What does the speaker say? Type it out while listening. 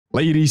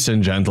Ladies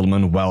and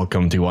gentlemen,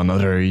 welcome to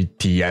another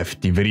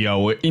TFT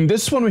video. In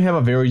this one we have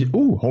a very...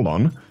 Ooh, hold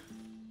on.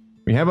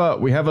 We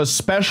have a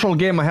special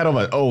game ahead of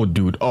us. Oh,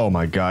 dude. Oh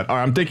my god.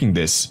 Alright, I'm taking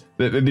this.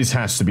 This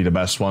has to be the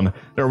best one.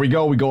 There we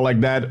go. We go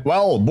like that.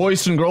 Well,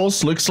 boys and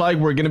girls, looks like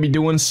we're gonna be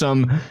doing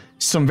some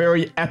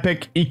very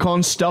epic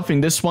econ stuff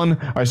in this one.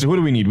 Alright, so who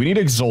do we need? We need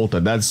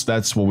Exalted.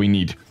 That's what we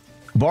need.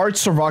 Bard,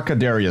 Soraka,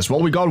 Darius. Well,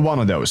 we got one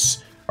of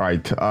those.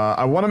 Alright,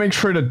 I want to make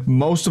sure that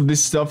most of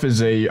this stuff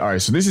is a...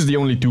 Alright, so this is the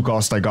only 2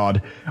 cost I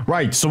got.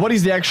 Right, so what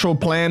is the actual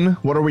plan?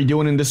 What are we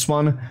doing in this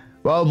one?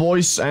 Well,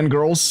 boys and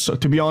girls,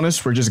 to be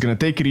honest, we're just gonna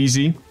take it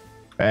easy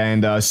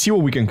and see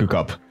what we can cook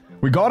up.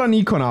 We got an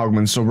econ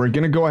augment, so we're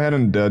gonna go ahead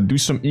and do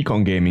some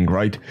econ gaming,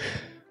 right?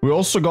 We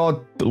also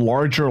got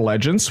larger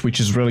legends, which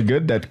is really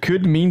good. That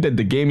could mean that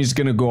the game is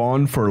gonna go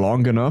on for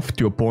long enough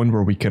to a point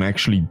where we can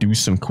actually do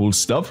some cool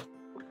stuff.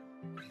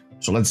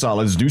 So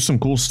let's do some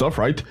cool stuff,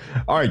 right?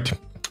 Alright.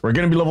 We're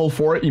gonna be level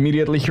 4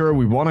 immediately here.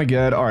 We wanna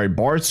get... Alright,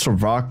 Bard,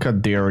 Soraka,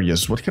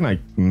 Darius. What can I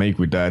make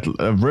with that?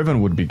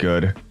 Riven would be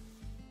good.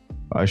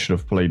 I should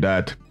have played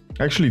that.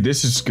 Actually,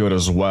 this is good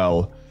as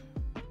well.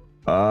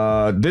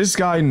 This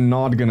guy,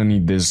 not gonna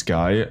need this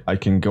guy. I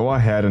can go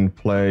ahead and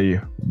play...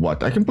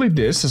 What? I can play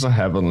this as a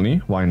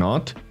Heavenly. Why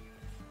not?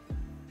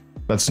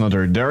 That's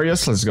another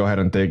Darius. Let's go ahead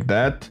and take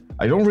that.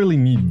 I don't really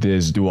need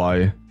this, do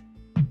I?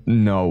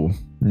 No.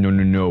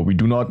 No. We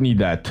do not need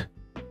that.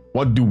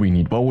 What do we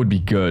need? What would be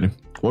good?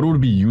 What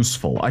would be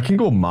useful? I can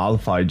go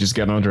Malphite, just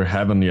get another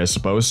Heavenly, I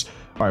suppose.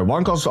 Alright,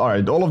 1 cost.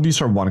 Alright, all of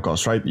these are 1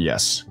 cost, right?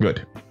 Yes,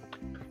 good.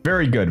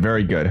 Very good,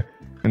 very good.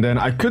 And then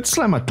I could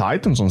slam a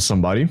Titans on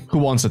somebody. Who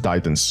wants a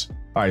Titans?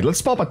 Alright,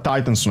 let's pop a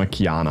Titans on a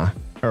Kiana.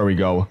 There we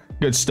go.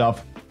 Good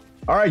stuff.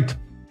 Alright.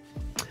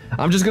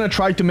 I'm just gonna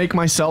try to make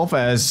myself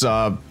as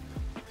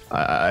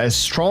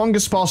strong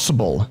as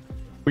possible.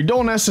 We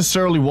don't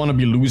necessarily want to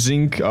be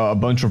losing a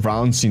bunch of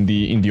rounds in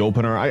the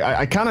opener.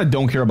 I kind of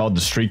don't care about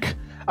the streak.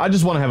 I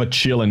just want to have a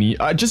chill and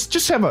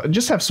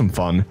just have some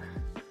fun.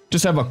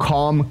 Just have a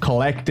calm,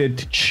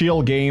 collected,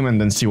 chill game and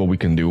then see what we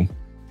can do.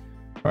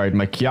 All right,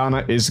 my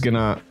Kiana is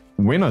gonna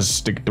win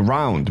us the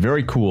round.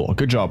 Very cool.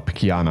 Good job,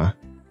 Kiana.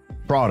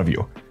 Proud of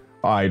you.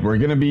 All right, we're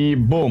gonna be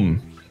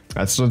boom.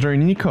 That's another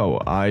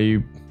Nico.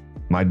 I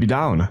might be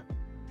down.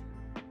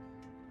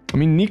 I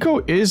mean,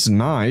 Nico is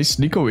nice.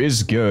 Nico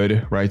is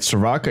good, right?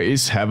 Soraka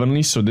is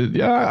heavenly, so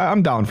yeah,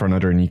 I'm down for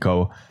another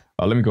Nico.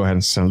 Let me go ahead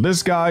and sell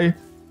this guy.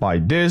 Buy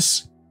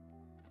this.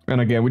 And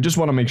again, we just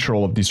want to make sure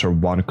all of these are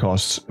 1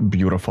 costs.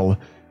 Beautiful.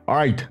 All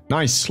right,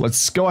 nice.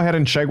 Let's go ahead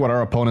and check what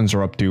our opponents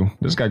are up to.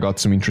 This guy got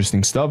some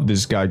interesting stuff.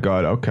 This guy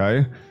got...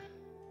 Okay.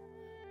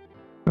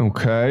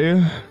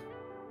 Okay.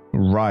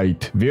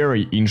 Right.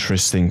 Very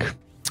interesting.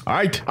 All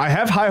right. I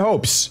have high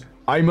hopes.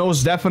 I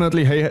most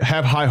definitely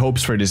have high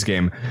hopes for this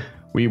game.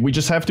 We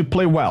just have to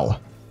play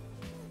well.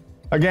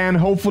 Again,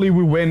 hopefully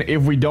we win.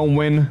 If we don't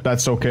win,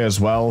 that's okay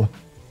as well.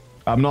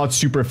 I'm not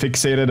super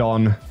fixated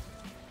on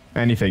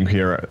anything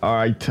here.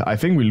 Alright, I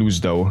think we lose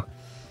though.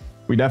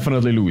 We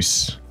definitely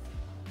lose.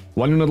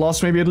 1 unit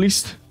loss maybe at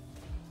least?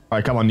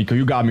 Alright, come on Nico,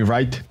 you got me,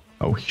 right?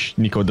 Oh,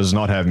 Nico does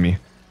not have me.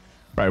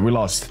 Right, we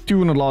lost. 2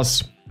 unit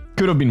loss.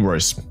 Could have been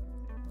worse.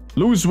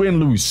 Lose, win,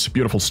 lose.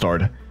 Beautiful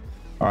start.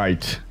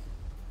 Alright.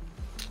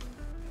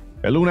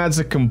 Elune adds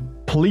a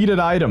completed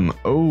item.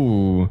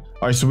 Oh.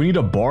 Alright, so we need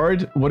a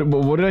Bard.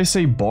 What did I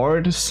say?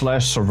 Bard /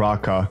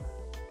 Soraka.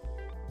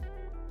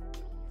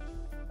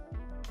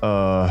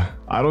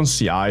 I don't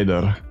see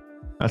either.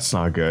 That's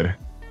not good.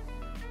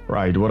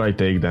 Right, what I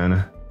take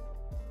then?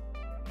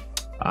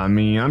 I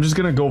mean, I'm just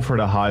gonna go for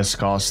the highest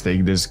cost.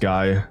 Take this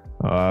guy.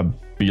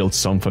 Build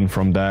something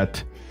from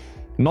that.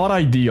 Not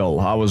ideal.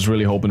 I was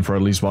really hoping for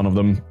at least one of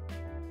them.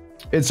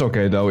 It's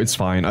okay though. It's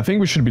fine. I think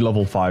we should be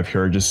level 5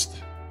 here.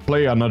 Just...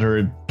 Play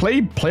another... Play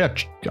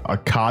a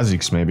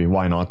Kha'Zix maybe,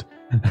 why not?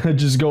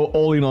 Just go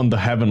all in on the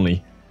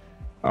Heavenly.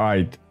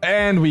 Alright,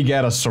 and we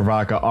get a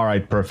Soraka.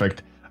 Alright,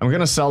 perfect. I'm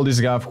gonna sell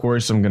this guy, of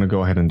course. I'm gonna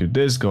go ahead and do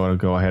this, go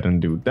ahead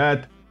and do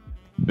that.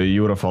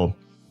 Beautiful.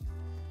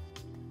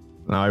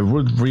 Now, I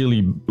would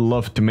really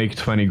love to make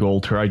 20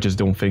 gold here, I just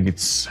don't think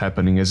it's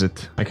happening, is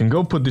it? I can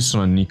go put this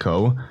on a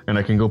Nico, and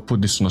I can go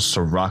put this on a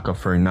Soraka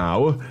for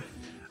now.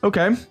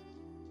 Okay.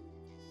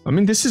 I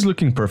mean, this is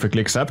looking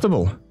perfectly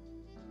acceptable.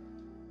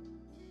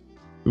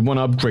 We want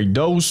to upgrade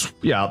those.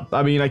 Yeah,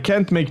 I mean, I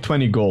can't make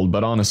 20 gold,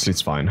 but honestly,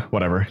 it's fine.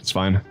 Whatever, it's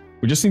fine.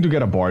 We just need to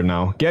get a Bard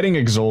now. Getting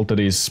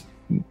Exalted is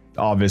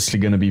obviously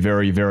going to be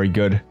very, very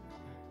good.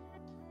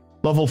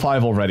 Level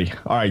 5 already.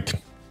 All right.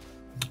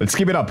 Let's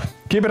keep it up.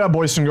 Keep it up,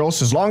 boys and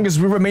girls. As long as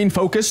we remain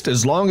focused,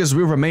 as long as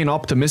we remain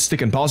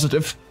optimistic and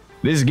positive,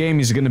 this game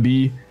is going to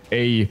be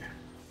a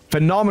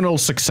phenomenal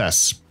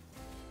success.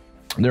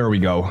 There we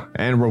go.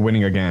 And we're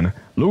winning again.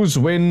 Lose,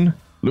 win.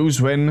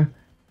 Lose, win.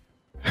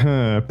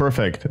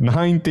 Perfect.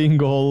 19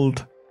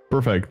 gold.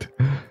 Perfect.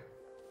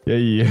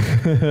 Yay.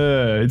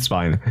 It's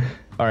fine.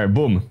 Alright,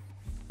 boom.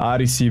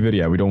 Receiver.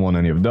 Yeah, we don't want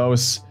any of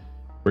those.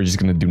 We're just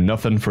gonna do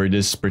nothing for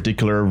this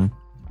particular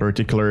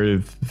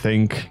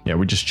thing. Yeah,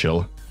 we just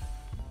chill.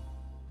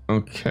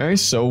 Okay,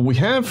 so we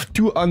have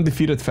 2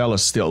 undefeated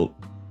fellas still.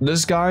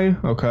 This guy,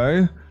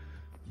 okay.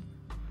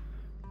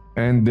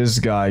 And this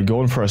guy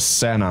going for a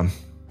Senna.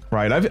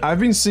 Right, I've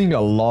been seeing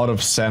a lot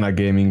of Senna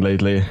gaming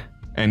lately.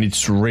 And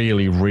it's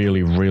really,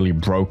 really, really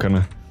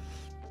broken.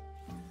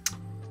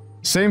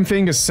 Same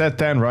thing as set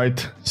 10,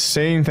 right?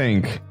 Same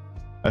thing.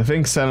 I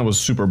think Senna was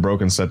super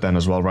broken set 10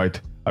 as well, right?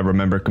 I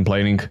remember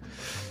complaining.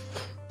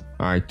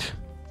 Alright.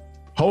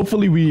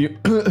 Hopefully we...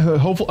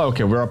 hopefully...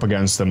 Okay, we're up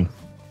against them.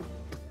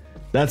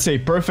 That's a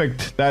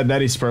perfect...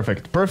 That is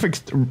perfect.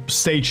 Perfect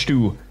stage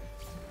 2.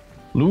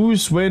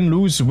 Lose, win,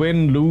 lose,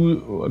 win,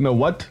 lose... No,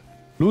 what?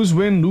 Lose,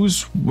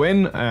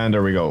 win, and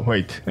there we go.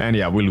 Wait, and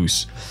yeah, we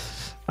lose.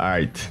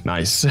 Alright,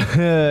 nice.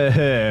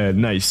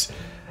 Nice.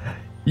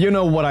 You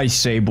know what I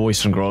say,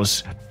 boys and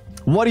girls.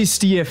 What is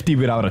TFT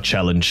without a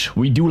challenge?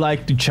 We do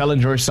like to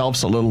challenge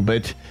ourselves a little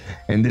bit.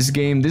 And this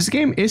game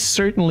is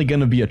certainly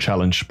gonna be a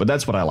challenge, but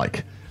that's what I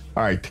like.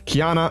 Alright,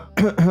 Kiana.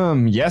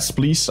 Yes,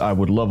 please. I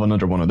would love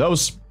another one of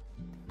those.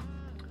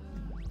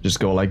 Just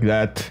go like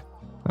that.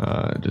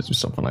 Just do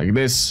something like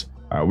this.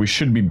 We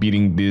should be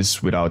beating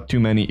this without too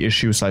many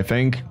issues, I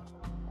think.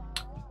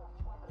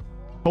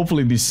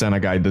 Hopefully this Senna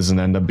guy doesn't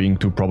end up being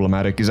too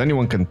problematic. Is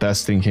anyone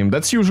contesting him?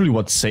 That's usually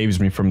what saves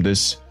me from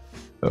this.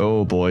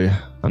 Oh boy,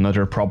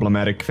 another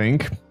problematic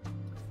thing.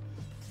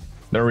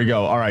 There we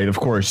go. Alright, of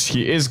course,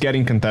 he is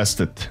getting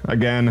contested.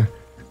 Again,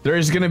 there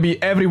is gonna be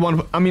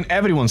everyone... I mean,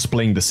 everyone's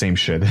playing the same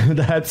shit.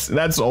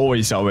 That's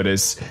always how it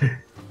is.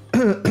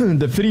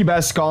 The 3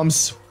 best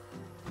comps.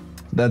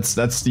 That's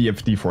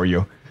TFT for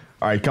you.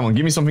 Alright, come on,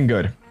 give me something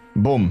good.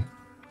 Boom.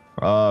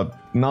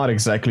 Not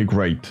exactly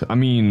great. I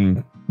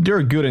mean...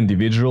 They're good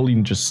individually,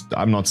 just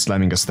I'm not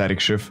slamming a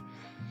static shift.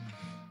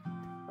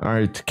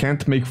 Alright,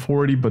 can't make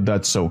 40, but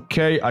that's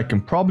okay. I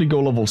can probably go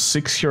level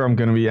 6 here. I'm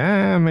gonna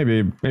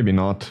be, maybe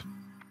not.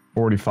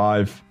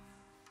 45.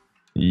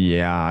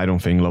 Yeah, I don't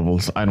think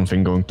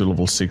going to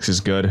level 6 is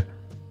good.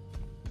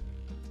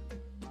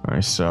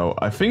 Alright, so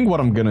I think what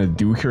I'm gonna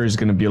do here is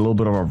gonna be a little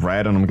bit of a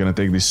red, and I'm gonna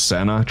take this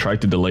Senna, try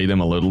to delay them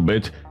a little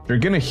bit. They're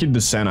gonna hit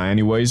the Senna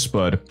anyways,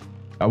 but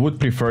I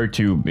would prefer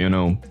to, you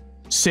know,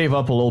 save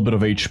up a little bit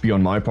of HP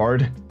on my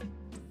part.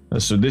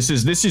 So this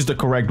is the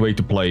correct way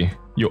to play.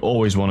 You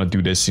always want to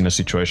do this in a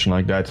situation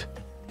like that.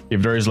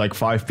 If there is like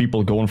 5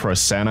 people going for a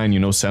Senna and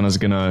you know Senna's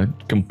gonna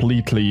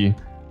completely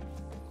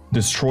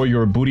destroy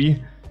your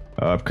booty,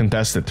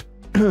 contest it.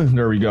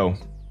 There we go.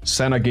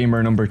 Senna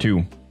gamer number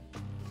 2.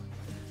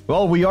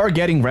 Well, we are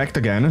getting wrecked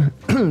again.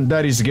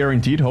 That is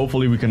guaranteed.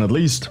 Hopefully we can at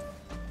least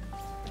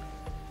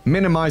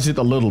minimize it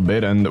a little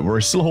bit, and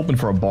we're still hoping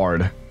for a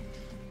Bard.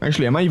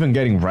 Actually, am I even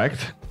getting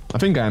wrecked? I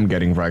think I am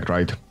getting wrecked,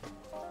 right?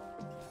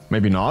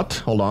 Maybe not.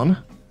 Hold on.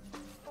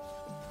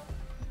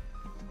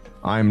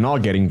 I'm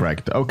not getting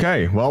wrecked.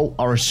 Okay, well,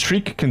 our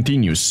streak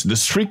continues. The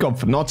streak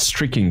of not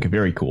streaking.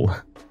 Very cool.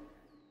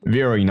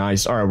 Very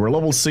nice. Alright, we're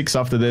level 6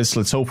 after this.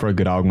 Let's hope for a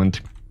good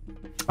augment.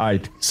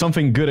 Alright,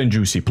 something good and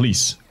juicy,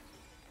 please.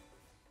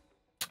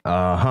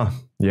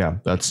 Yeah,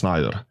 that's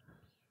neither.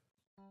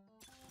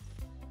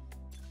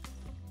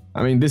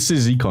 I mean, this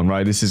is econ,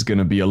 right? This is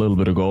gonna be a little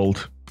bit of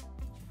gold.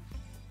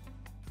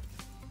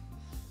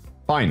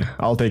 Fine,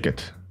 I'll take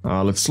it.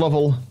 Let's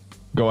level.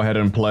 Go ahead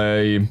and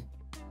play.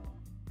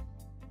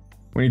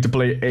 We need to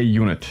play a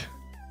unit.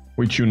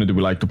 Which unit do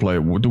we like to play?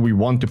 What do we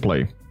want to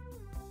play?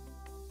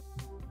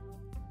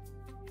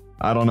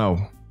 I don't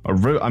know.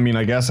 I mean,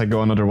 I guess I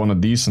go another one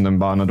of these and then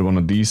buy another one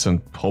of these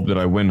and hope that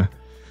I win.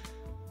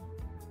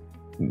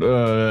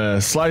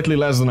 Slightly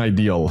less than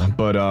ideal,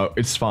 but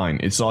it's fine.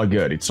 It's all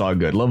good. It's all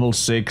good. Level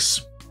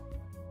 6.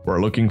 We're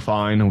looking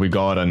fine. We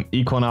got an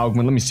econ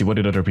augment. Let me see, what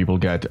did other people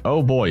get?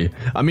 Oh boy.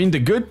 I mean, the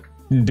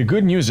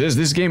good news is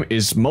this game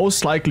is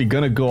most likely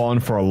gonna go on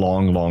for a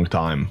long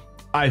time.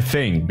 I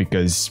think,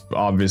 because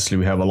obviously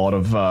we have a lot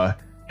of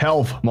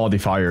health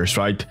modifiers,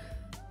 right?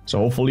 So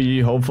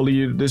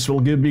hopefully this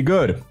will be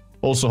good.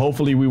 Also,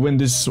 hopefully we win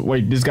this.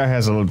 Wait, this guy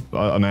has an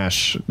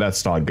Ash.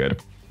 That's not good.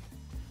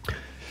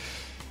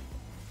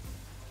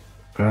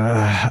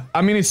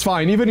 I mean, it's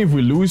fine. Even if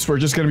we lose, we're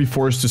just gonna be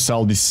forced to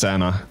sell this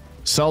Senna.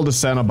 Sell the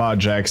Senna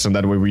Bajaks, and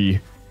that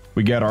way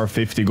we get our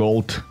 50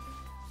 gold.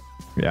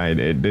 Yeah,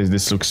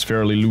 this looks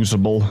fairly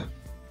losable.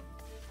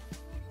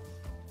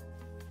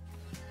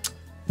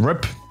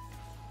 Rip.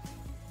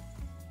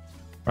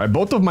 Alright,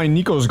 both of my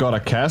Nikos got a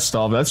cast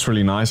off. That's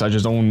really nice. I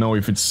just don't know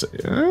if it's...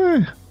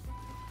 I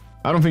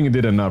don't think it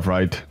did enough,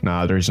 right?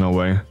 Nah, there's no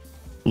way.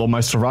 Lol, my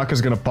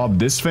Soraka's gonna pop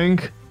this thing.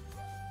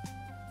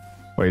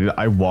 Wait,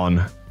 I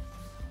won.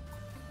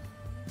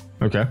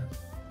 Okay.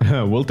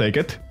 We'll take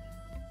it.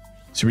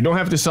 So we don't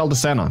have to sell the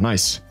Senna.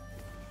 Nice.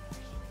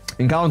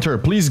 Encounter,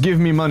 please give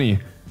me money.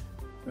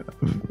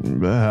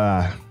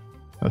 A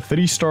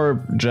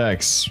 3-star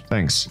Jax.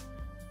 Thanks.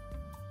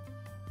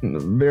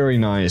 Very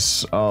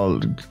nice. Oh,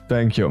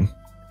 thank you.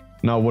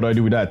 Now what do I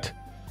do with that?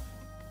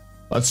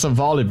 That's a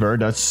Volibear.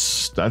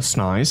 That's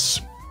nice.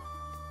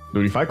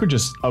 Dude, if I could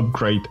just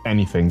upgrade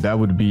anything, that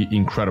would be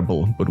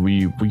incredible. But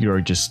we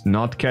are just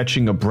not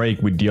catching a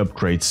break with the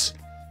upgrades.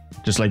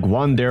 Just like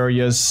one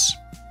Darius,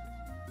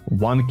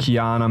 One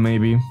Kiana,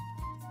 maybe.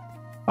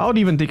 I would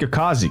even take a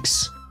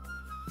Kha'Zix.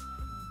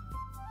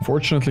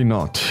 Fortunately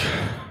not.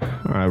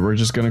 Alright, we're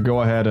just gonna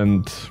go ahead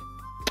and...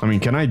 I mean,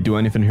 can I do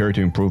anything here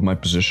to improve my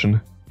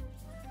position?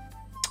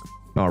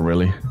 Not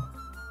really.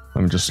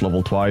 Let me just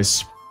level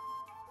twice.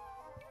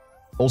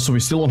 Also, we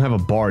still don't have a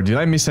bard. Did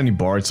I miss any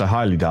bards? I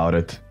highly doubt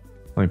it.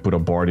 Let me put a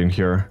bard in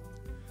here.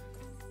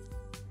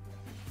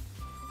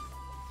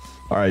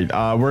 Alright,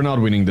 we're not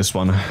winning this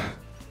one.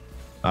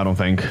 I don't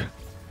think.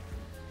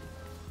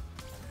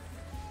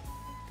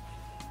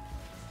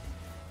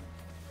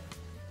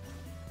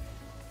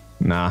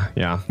 Nah,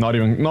 yeah, not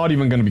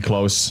even gonna be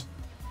close.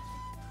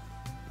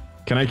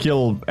 Can I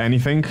kill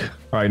anything?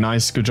 Alright,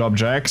 nice, good job,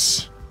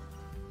 Jax.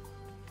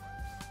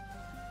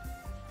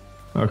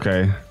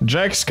 Okay,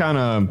 Jax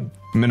kinda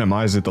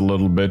minimized it a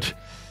little bit.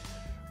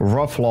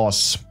 Rough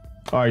loss.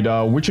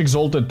 Alright, which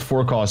exalted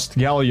forecast?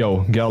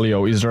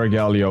 Galio, is there a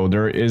Galio?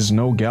 There is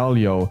no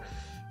Galio.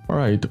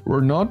 Alright,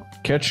 we're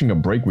not catching a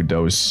break with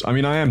those. I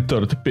mean, I am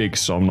third pick,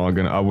 so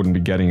I wouldn't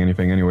be getting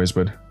anything anyways,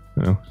 but,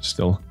 you know,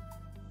 still.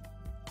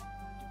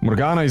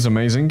 Morgana is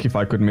amazing, if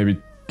I could maybe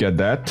get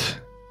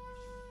that.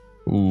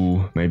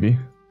 Ooh, maybe.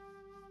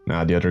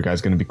 Nah, the other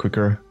guy's gonna be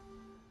quicker.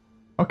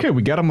 Okay,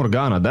 we got a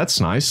Morgana, that's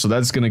nice. So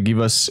that's gonna give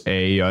us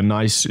a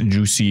nice,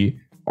 juicy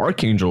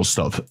Archangel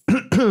stuff.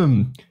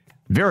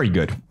 Very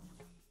good.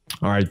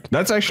 Alright,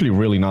 that's actually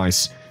really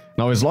nice.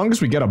 Now, as long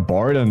as we get a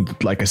Bard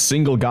and like a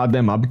single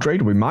goddamn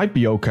upgrade, we might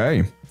be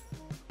okay.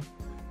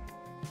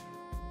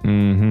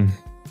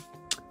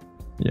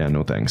 Yeah,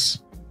 no thanks.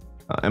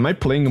 Am I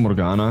playing a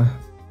Morgana?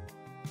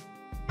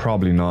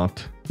 Probably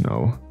not.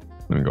 No.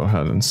 Let me go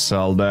ahead and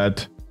sell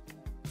that.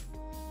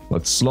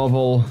 Let's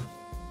level.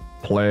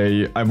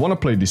 Play. I want to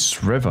play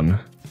this Riven.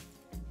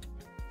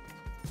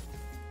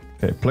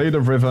 Okay, play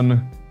the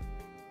Riven.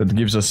 That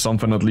gives us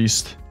something at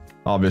least.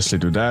 Obviously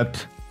do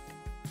that.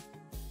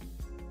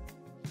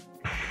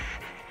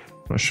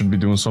 I should be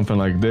doing something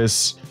like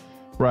this.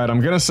 Right,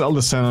 I'm gonna sell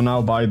the Senna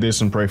now, buy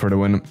this and pray for the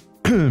win.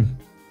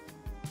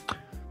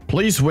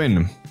 Please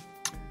win.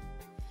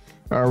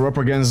 We're up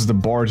against the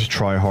Bard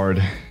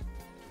tryhard.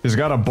 He's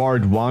got a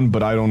Bard 1,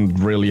 but I don't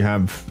really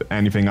have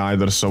anything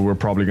either, so we're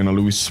probably gonna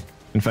lose.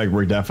 In fact,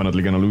 we're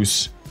definitely gonna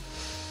lose.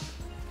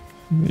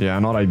 Yeah,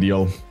 not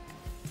ideal.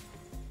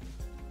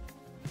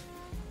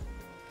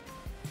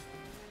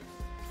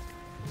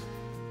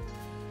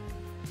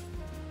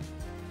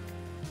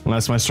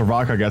 Unless my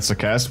Soraka gets a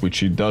cast, which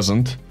he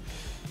doesn't.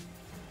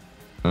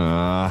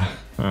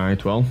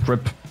 Alright, well,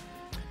 rip.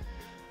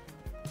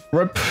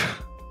 Rip.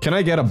 Can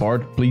I get a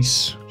Bard,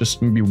 please?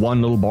 Just maybe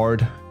one little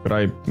Bard. Could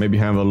I maybe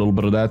have a little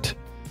bit of that?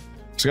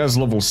 This guy's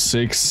level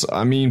 6.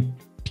 I mean,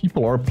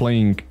 people are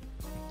playing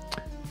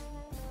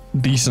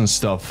decent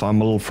stuff.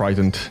 I'm a little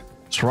frightened.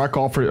 Soraka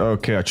offered...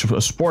 Okay,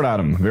 a Sport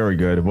Atom. Very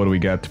good. What do we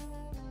get?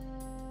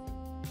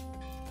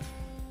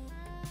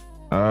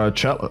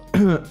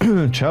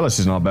 Chalice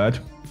is not bad.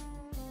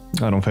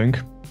 I don't think.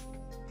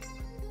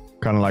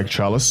 Kind of like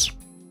Chalice.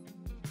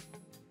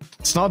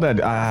 It's not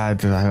that... I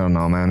don't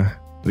know, man.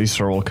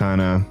 These are all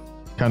kind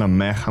of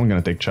meh. I'm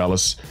gonna take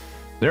Chalice.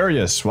 There he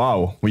is.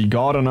 Wow. We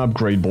got an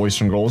upgrade, boys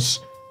and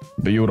girls.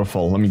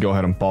 Beautiful. Let me go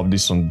ahead and pop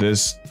this on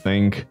this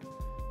thing.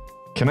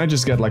 Can I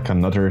just get like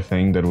another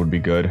thing that would be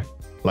good?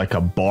 Like a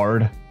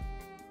Bard?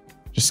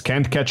 Just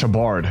can't catch a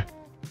Bard.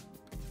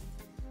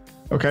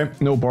 Okay,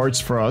 no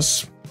Bards for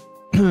us.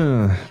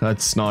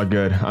 That's not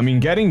good. I mean,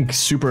 getting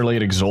super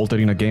late exalted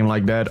in a game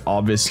like that,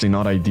 obviously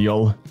not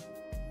ideal.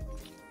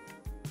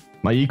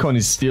 My econ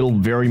is still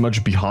very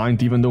much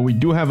behind, even though we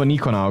do have an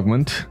econ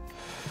augment.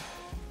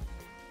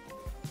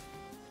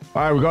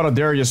 Alright, we got a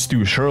Darius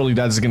too. Surely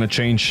that's gonna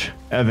change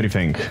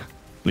everything.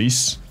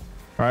 Please.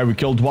 Alright, we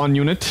killed one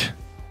unit.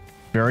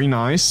 Very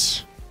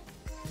nice.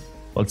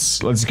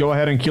 Let's go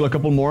ahead and kill a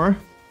couple more.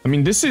 I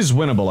mean, this is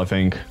winnable, I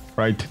think.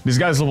 Right? This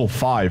guy's level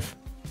 5.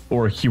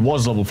 Or he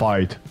was level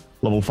 5.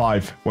 Level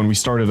 5 when we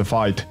started the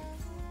fight.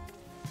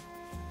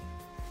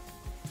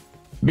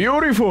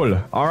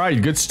 Beautiful!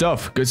 Alright, good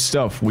stuff. Good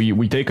stuff.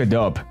 We take a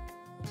dub.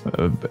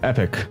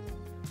 Epic.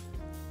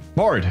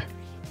 Bard.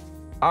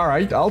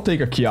 Alright, I'll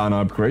take a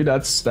Kiana upgrade.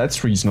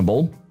 That's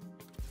reasonable.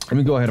 Let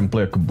me go ahead and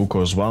play a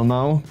Kabuko as well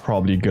now.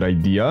 Probably a good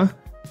idea.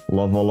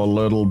 Level a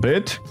little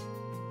bit.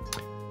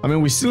 I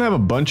mean, we still have a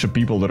bunch of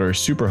people that are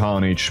super high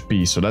on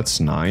HP, so that's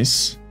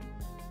nice.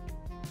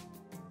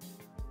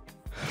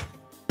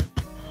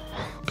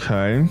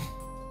 Okay.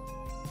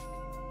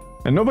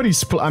 And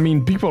nobody's... I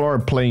mean, people are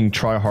playing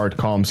try-hard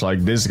comps like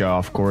this guy,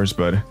 of course,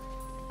 but...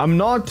 I'm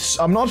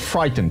not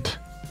frightened.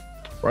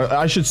 Or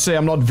I should say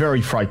I'm not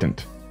very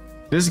frightened.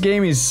 This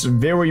game is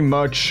very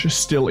much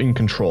still in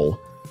control.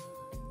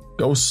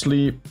 Go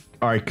sleep.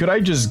 Alright, could I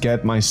just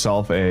get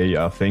myself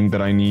a thing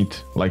that I need?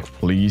 Like,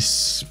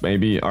 please,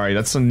 maybe? Alright,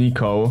 that's a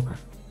Nico.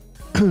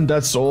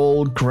 That's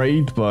all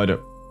great, but...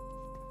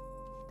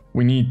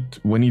 We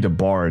need a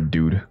Bard,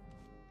 dude.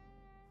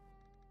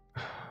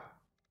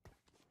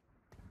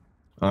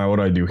 Alright, what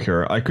do I do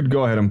here? I could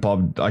go ahead and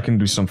pop... I can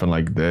do something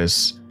like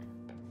this.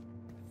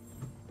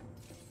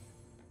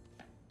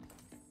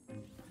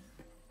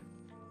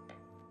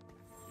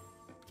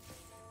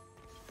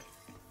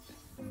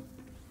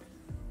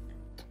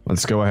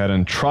 Let's go ahead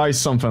and try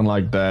something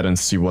like that and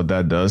see what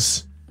that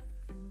does.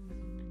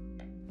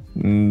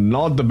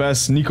 Not the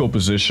best Nico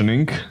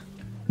positioning,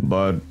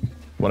 but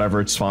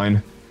whatever, it's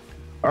fine.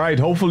 Alright,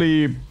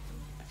 hopefully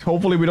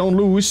we don't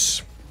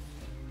lose.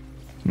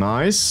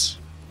 Nice.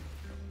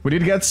 We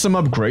did get some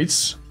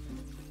upgrades.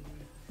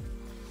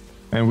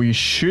 And we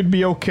should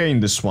be okay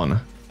in this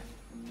one.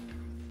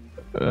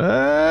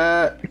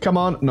 Come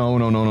on.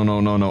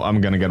 No.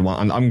 I'm gonna get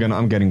one.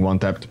 I'm getting one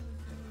tapped.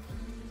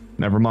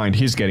 Never mind,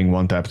 he's getting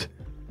one tapped.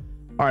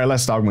 Alright,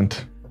 last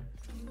augment.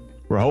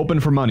 We're hoping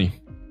for money.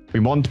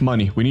 We want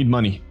money. We need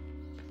money.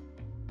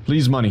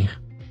 Please, money.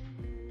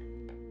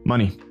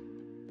 Money.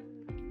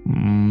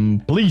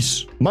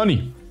 Please,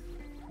 money.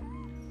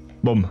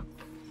 Boom.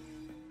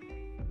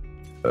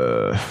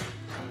 Oh,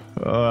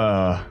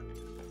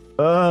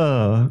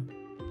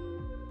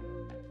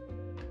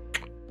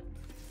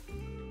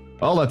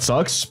 that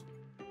sucks.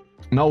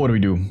 Now what do we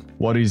do?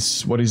 What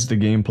is the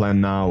game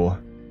plan now?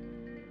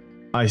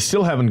 I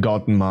still haven't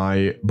gotten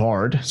my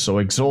Bard, so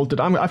Exalted.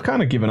 I've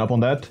kind of given up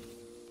on that.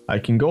 I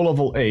can go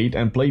level 8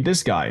 and play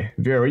this guy.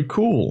 Very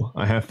cool.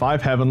 I have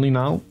 5 Heavenly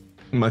now.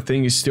 My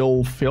thing is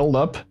still filled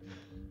up.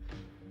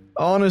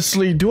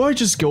 Honestly, do I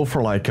just go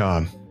for like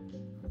a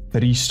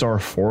 3-star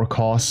 4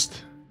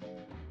 cost?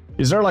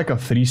 Is there like a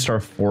 3-star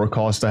 4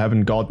 cost I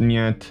haven't gotten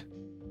yet?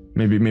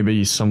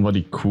 Maybe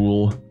somebody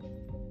cool.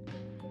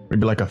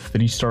 Maybe like a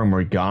 3-star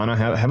Morgana.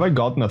 Have I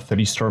gotten a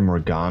 3-star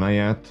Morgana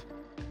yet?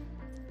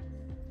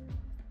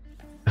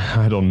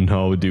 I don't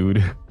know,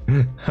 dude.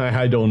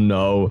 I don't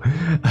know.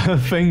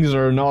 Things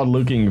are not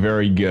looking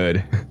very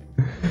good.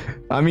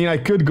 I mean, I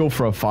could go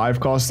for a 5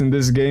 cost in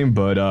this game,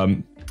 but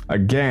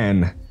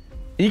again,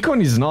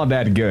 Econ is not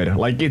that good.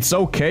 Like, it's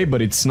okay,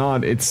 but it's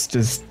not, it's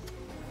just...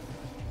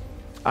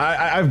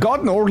 I've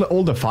gotten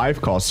all the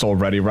 5 costs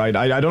already, right?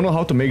 I don't know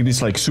how to make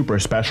this like super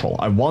special.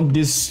 I want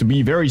this to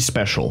be very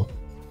special.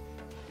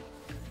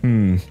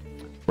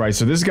 Right,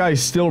 so this guy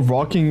is still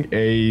rocking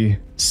a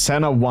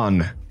Senna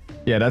 1.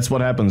 Yeah, that's what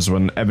happens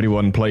when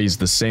everyone plays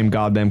the same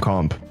goddamn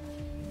comp.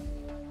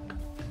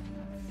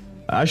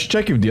 I should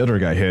check if the other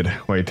guy hit.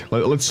 Wait,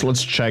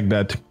 let's check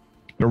that.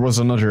 There was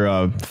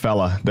another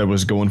fella that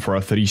was going for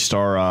a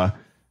 3-star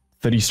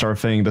 3-star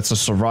thing. That's a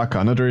Soraka.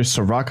 Another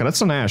Soraka.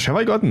 That's an Ashe. Have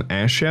I gotten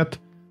Ashe yet?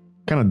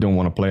 Kinda don't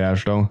want to play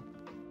Ashe though.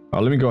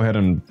 Let me go ahead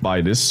and buy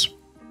this.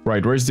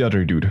 Right, where's the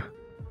other dude?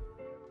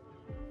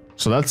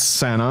 So that's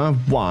Senna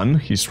 1.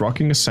 He's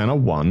rocking a Senna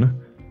 1.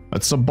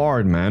 That's a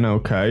Bard, man.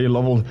 Okay,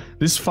 level...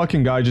 This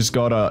fucking guy just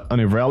got an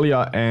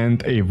Irelia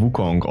and a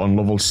Wukong on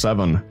level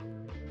 7.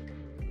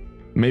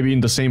 Maybe in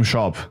the same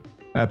shop.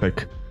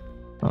 Epic.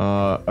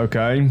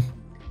 Okay.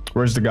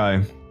 Where's the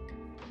guy?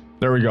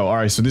 There we go.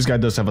 Alright, so this guy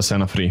does have a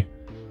Senna 3.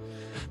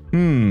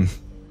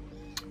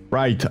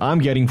 Right, I'm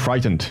getting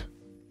frightened.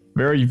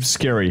 Very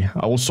scary.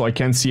 Also, I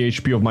can't see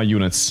HP of my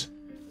units.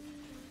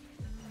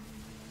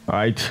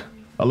 Alright.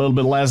 A little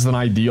bit less than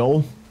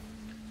ideal.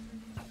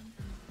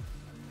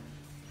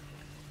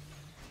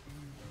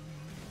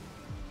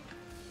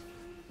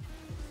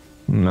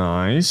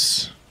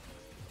 Nice.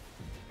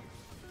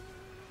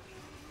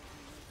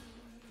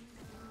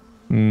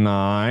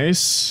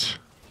 Nice.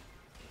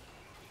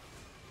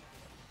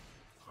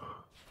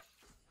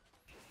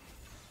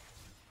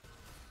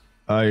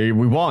 We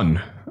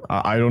won.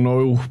 I don't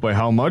know by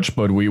how much,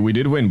 but we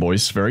did win,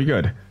 boys. Very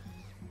good.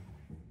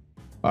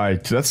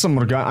 Alright, that's some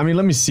Morgana. I mean,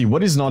 let me see.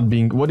 What is not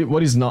being...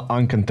 What is not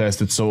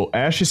uncontested? So,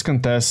 Ashe is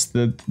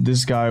contested.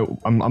 This guy...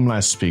 I'm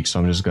last pick, so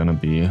I'm just gonna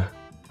be...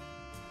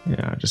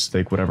 Yeah, just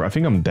take whatever. I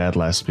think I'm dead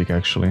last pick,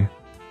 actually.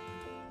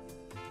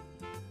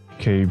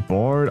 Okay,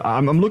 Bard.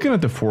 I'm looking at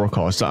the 4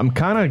 cost. I'm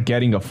kind of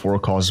getting a 4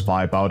 cost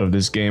vibe out of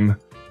this game.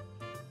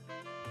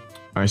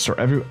 Alright, so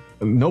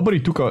nobody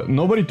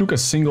took a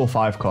single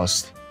 5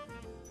 cost.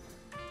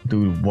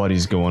 Dude, what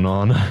is going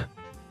on?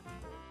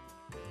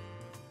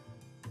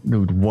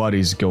 Dude, what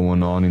is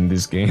going on in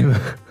this game?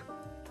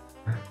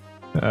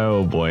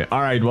 Oh boy.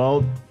 Alright,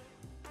 well...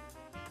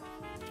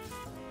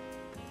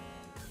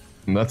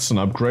 That's an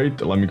upgrade.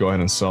 Let me go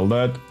ahead and sell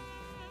that.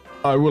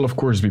 I will, of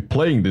course, be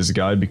playing this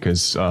guy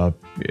because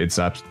it's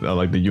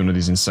like the unit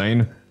is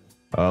insane.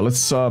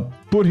 Let's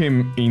put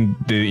him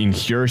in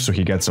here so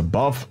he gets a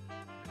buff.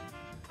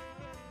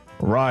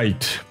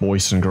 Right,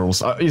 boys and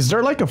girls. Is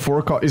there like a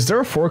 4 cost? Is there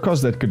a 4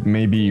 cost that could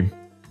maybe...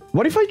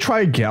 What if I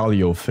try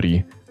Galio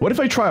 3? What if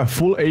I try a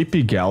full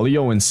AP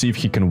Galio and see if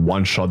he can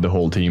one-shot the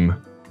whole team?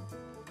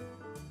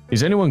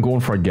 Is anyone going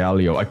for a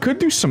Galio? I could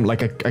do some,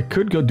 like, I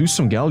could go do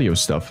some Galio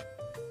stuff.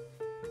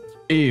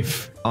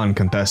 If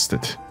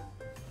uncontested.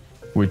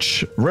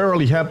 Which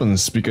rarely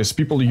happens, because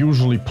people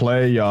usually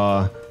play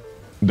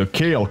the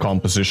Kale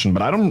composition,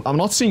 but I'm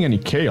not seeing any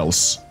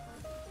Kales.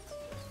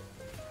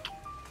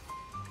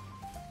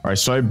 Alright,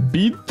 so I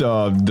beat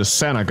the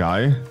Senna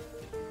guy.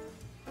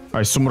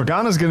 Alright, so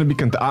Morgana's gonna be...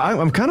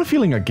 I'm kind of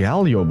feeling a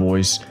Galio,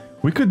 boys.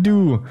 We could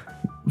do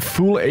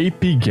full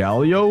AP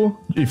Galio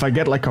if I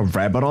get like a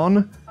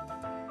Rabadon.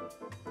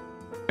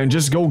 And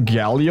just go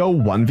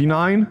Galio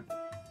 1v9.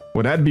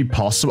 Would that be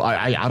possible?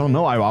 I don't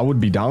know. I would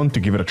be down to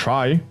give it a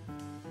try.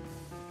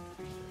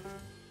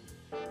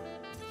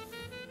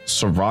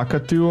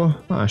 Soraka too?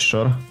 Ah,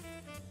 sure.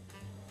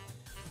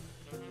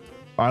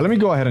 Alright, let me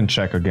go ahead and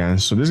check again.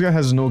 So this guy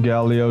has no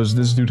Galios.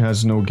 This dude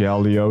has no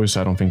Galios.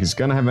 I don't think he's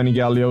gonna have any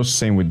Galios.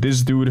 Same with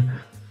this dude.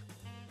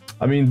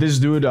 I mean, this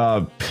dude,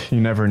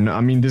 you never know.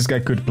 I mean, this guy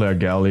could play a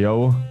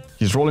Galio.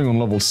 He's rolling on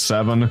level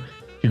 7.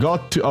 He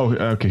got to... Oh,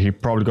 okay, he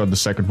probably got the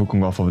second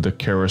Wukong off of the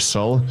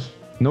carousel.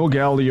 No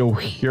Galio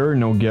here,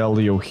 no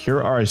Galio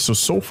here. Alright,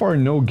 so far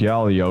no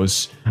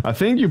Galios. I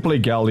think you play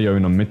Galio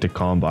in a mythic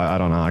comp. I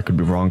don't know, I could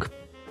be wrong.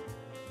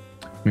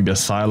 Maybe a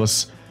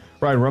Silas.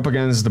 Right, we're up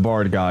against the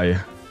Bard guy.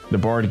 The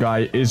Bard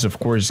guy is, of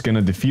course,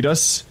 gonna defeat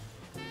us.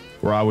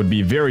 Or I would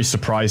be very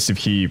surprised if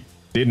he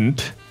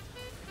didn't.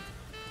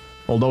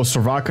 Although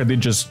Soraka did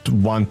just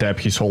one-tap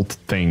his whole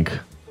thing.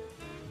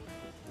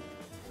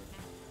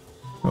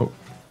 Oh.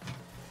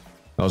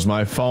 That was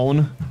my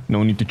phone.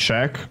 No need to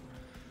check.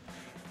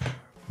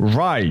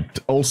 Right.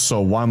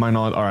 Also, why am I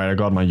not... Alright, I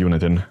got my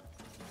unit in.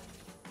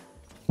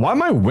 Why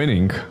am I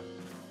winning?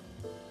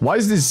 Why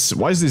is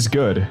this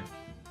good?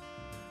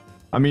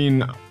 I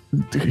mean...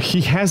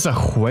 He has a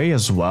Hui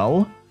as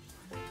well.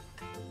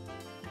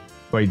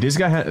 Wait, this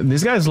guy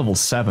is level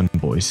 7,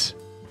 boys.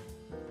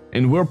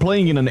 And we're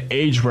playing in an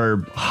age where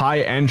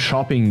high-end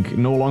shopping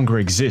no longer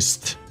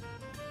exists.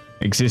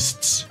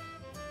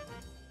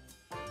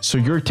 So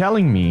you're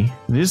telling me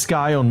this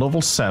guy on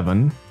level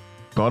 7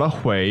 got a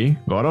Hui,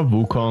 got a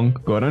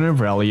Wukong, got an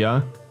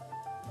Irelia,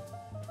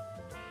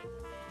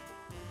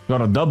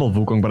 got a double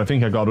Wukong, but I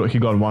think he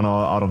got one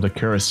out of the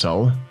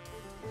carousel.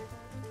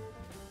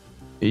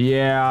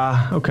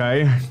 Yeah,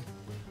 okay.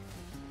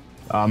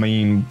 I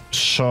mean,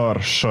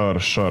 sure.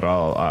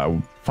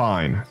 I'll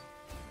fine.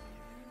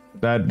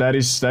 That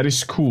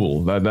is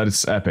cool. That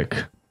is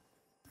epic.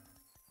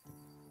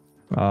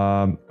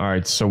 All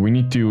right. So we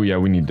need to. Yeah,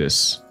 we need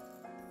this.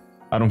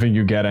 I don't think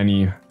you get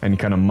any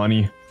kind of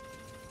money.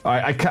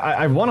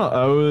 I wanna.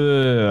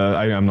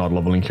 I'm not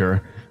leveling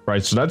here.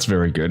 Right. So that's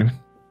very good.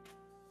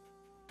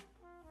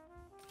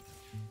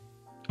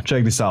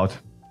 Check this out.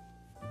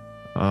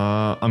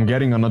 I'm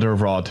getting another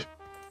rod.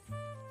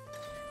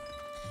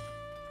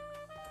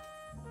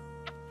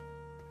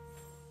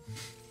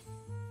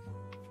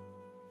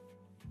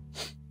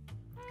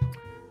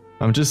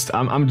 I'm just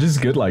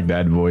good like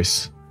that,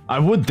 boys. I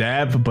would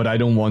dab, but I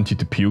don't want you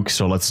to puke,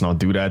 so let's not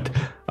do that.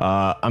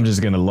 I'm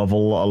just gonna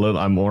level a little.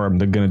 I'm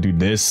gonna do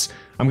this.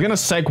 I'm gonna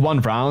sec one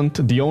round.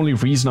 The only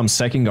reason I'm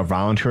secking a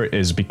round here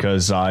is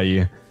because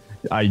I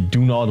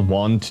do not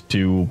want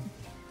to.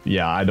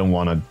 Yeah, I don't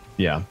want to.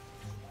 Yeah.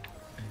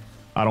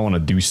 I don't want to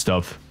do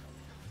stuff.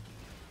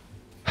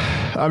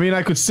 I mean,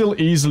 I could still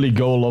easily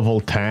go level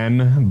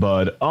 10,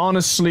 but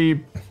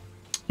honestly,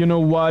 you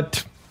know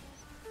what?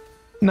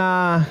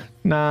 Nah.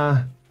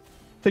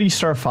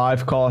 3-star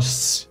 5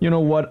 costs. You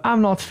know what?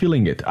 I'm not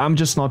feeling it. I'm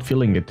just not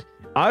feeling it.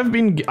 I've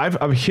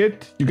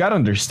hit, you gotta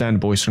understand,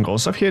 boys and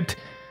girls, I've hit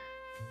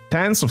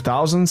tens of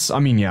thousands. I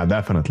mean, yeah,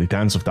 definitely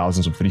tens of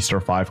thousands of 3-star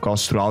 5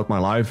 costs throughout my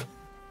life.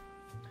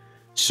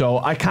 So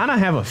I kind of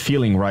have a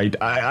feeling, right?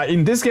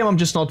 In this game, I'm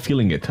just not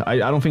feeling it. I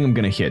don't think I'm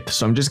gonna hit.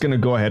 So I'm just gonna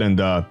go ahead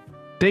and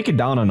take it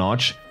down a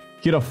notch,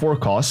 hit a 4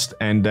 cost,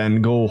 and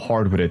then go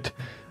hard with it.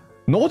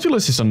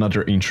 Nautilus is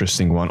another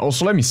interesting one.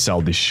 Also, let me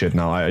sell this shit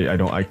now. I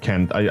don't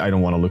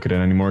want to look at it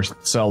anymore.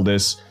 Sell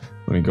this.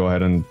 Let me go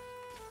ahead and...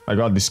 I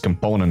got this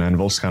component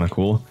anvil. It's kind of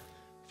cool.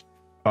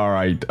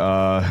 Alright,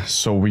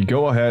 so we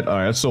go ahead.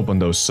 Alright, let's open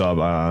those sub.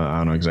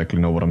 I don't exactly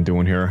know what I'm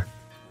doing here.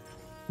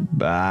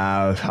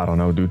 I don't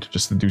know, dude.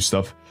 Just to do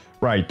stuff.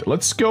 Right,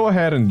 let's go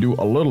ahead and do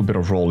a little bit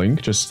of rolling.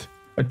 Just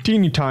a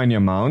teeny tiny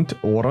amount.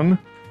 Oran.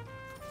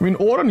 I mean,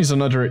 Oran is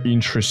another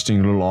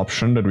interesting little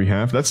option that we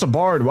have. That's a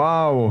bard.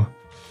 Wow.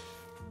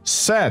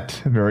 Set.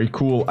 Very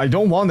cool. I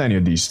don't want any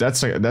of these.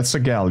 That's a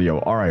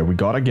Galio. Alright, we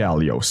got a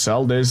Galio.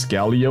 Sell this.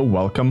 Galio,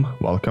 welcome.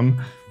 Welcome.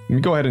 Let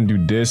me go ahead and do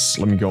this.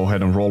 Let me go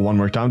ahead and roll one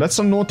more time. That's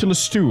a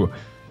Nautilus too.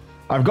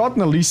 I've gotten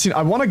a Elysian.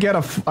 I want to get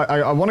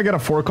a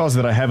forecast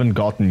that I haven't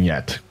gotten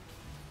yet.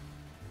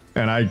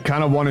 And I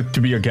kind of want it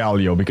to be a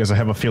Galio, because I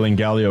have a feeling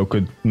Galio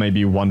could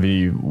maybe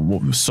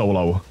 1v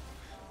solo.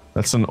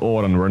 That's an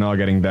Oran, we're not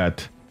getting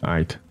that.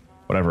 Alright,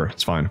 whatever,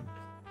 it's fine.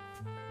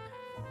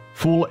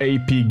 Full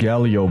AP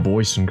Galio,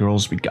 boys and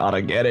girls, we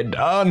gotta get it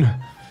done!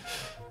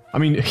 I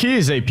mean, he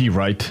is AP,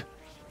 right?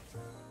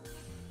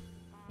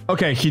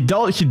 Okay, he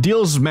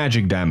deals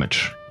magic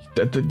damage.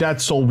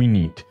 That's all we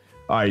need.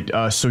 Alright,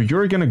 so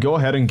you're gonna go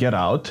ahead and get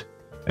out.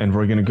 And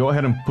we're gonna go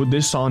ahead and put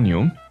this on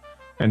you.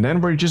 And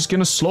then we're just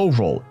gonna slow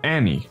roll.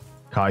 Annie.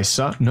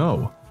 Kaisa.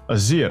 No.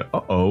 Azir.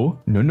 Uh-oh.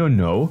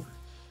 No.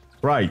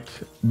 Right.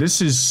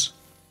 This is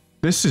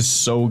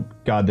so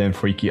goddamn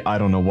freaky. I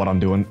don't know what I'm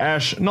doing.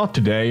 Ash, not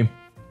today.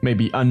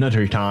 Maybe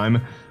another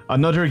time.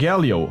 Another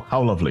Galio.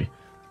 How lovely.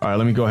 Alright,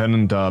 let me go ahead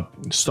and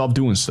stop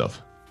doing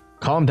stuff.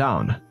 Calm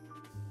down.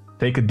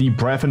 Take a deep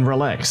breath and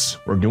relax.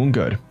 We're doing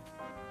good.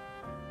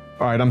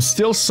 Alright, I'm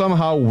still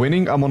somehow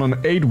winning. I'm on an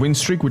 8 win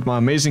streak with my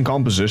amazing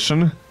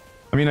composition.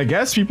 I mean, I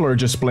guess people are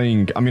just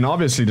playing... I mean,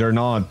 obviously they're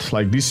not...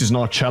 Like, this is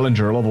not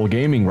challenger level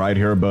gaming right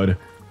here, but...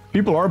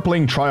 People are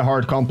playing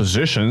try-hard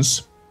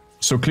compositions.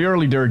 So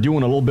clearly they're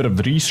doing a little bit of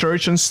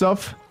research and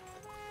stuff.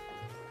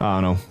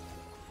 I don't know.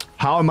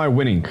 How am I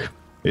winning?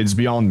 It's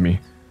beyond me.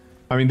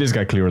 I mean, this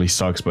guy clearly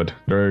sucks, but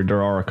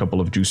there are a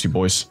couple of juicy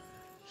boys.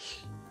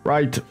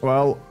 Right,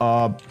 well,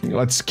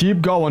 let's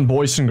keep going,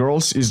 boys and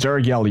girls. Is there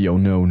a Galio?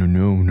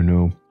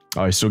 No.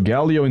 Alright, so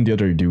Galio and the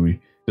other dude.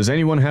 Does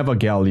anyone have a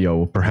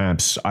Galio?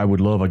 Perhaps. I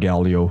would love a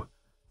Galio.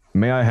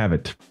 May I have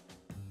it?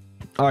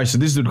 Alright, so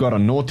this dude got a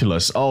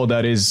Nautilus. Oh,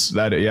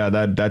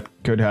 that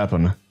could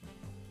happen.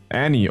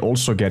 Annie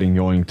also getting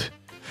yoinked.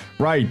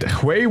 Right,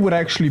 Hui would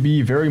actually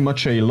be very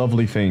much a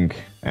lovely thing.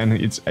 And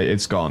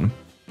it's gone.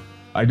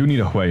 I do need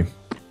a Hui.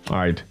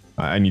 Alright,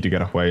 I need to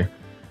get a Hui.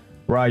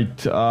 Right,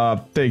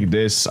 take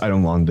this. I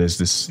don't want this.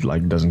 This,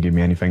 like, doesn't give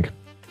me anything.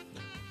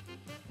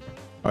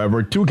 Alright,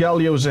 we're 2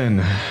 Galios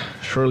in.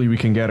 Surely we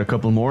can get a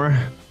couple more.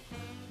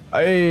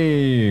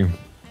 Hey!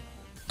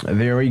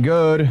 Very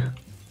good.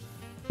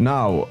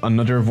 Now,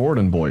 another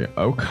Warden boy.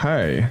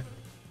 Okay.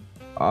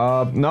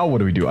 Now what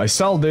do we do? I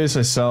sell this,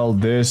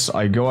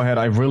 I go ahead,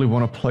 I really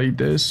want to play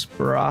this,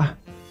 bruh,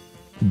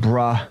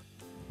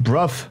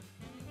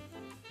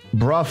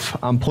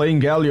 I'm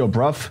playing Galio,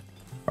 bruv.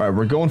 Alright,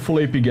 we're going full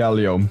AP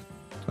Galio.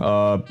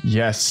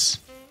 Yes.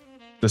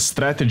 The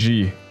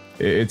strategy,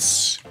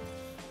 it's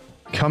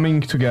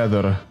coming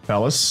together,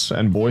 fellas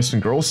and boys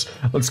and girls.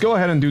 Let's go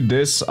ahead and do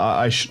this.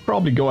 I should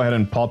probably go ahead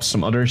and pop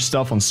some other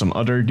stuff on some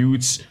other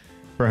dudes.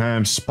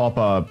 Perhaps pop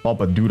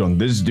a dude on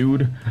this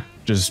dude.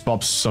 Just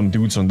pop some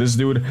dudes on this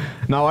dude.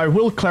 Now, I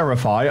will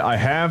clarify, I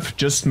have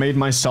just made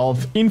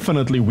myself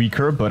infinitely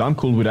weaker, but I'm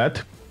cool with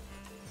that.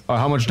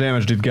 How much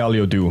damage did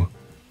Galio do?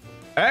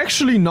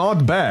 Actually,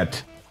 not bad.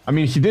 I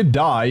mean, he did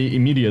die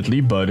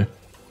immediately, but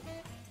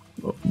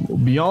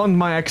beyond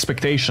my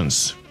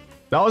expectations.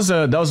 That was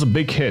a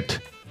big hit.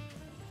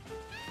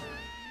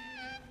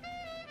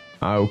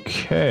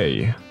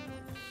 Okay.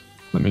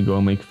 Let me go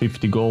and make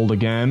 50 gold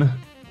again.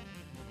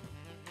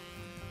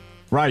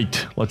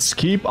 Right, let's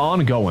keep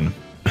on going.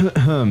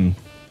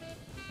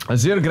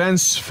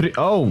 Zirgrens free.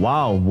 Oh,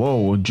 wow,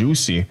 whoa,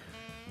 juicy.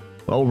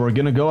 Well, we're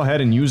gonna go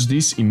ahead and use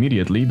this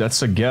immediately.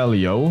 That's a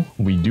Galio.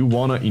 We do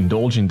wanna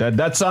indulge in that.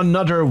 That's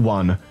another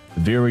one.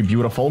 Very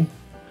beautiful.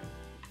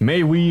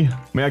 May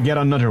I get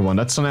another one?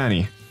 That's an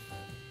Annie.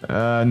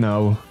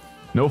 No.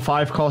 No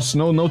 5 costs.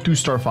 No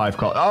 2-star 5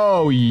 cost.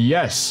 Oh,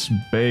 yes.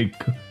 Big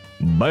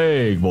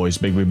boys.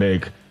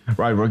 Big.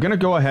 Right, we're gonna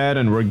go ahead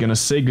and we're gonna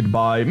say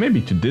goodbye, maybe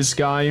to this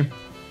guy.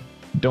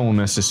 Don't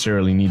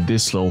necessarily need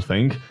this little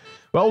thing.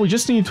 Well, we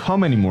just need how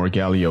many more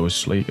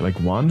Galios? Like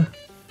 1?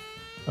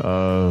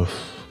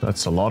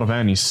 That's a lot of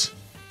Annies.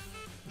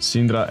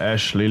 Syndra,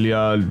 Ash,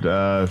 Lilia,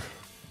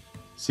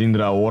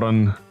 Syndra,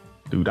 Oran.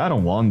 Dude, I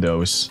don't want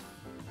those.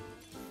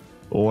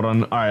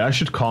 Oran, alright, I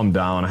should calm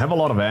down. I have a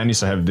lot of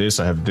Annies, I have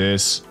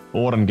this.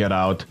 Oran, get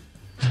out.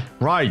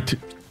 Right,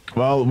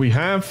 well, we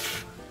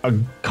have a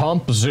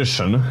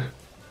composition.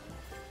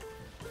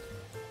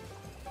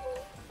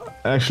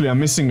 Actually, I'm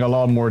missing a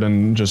lot more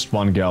than just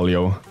 1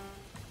 Galio.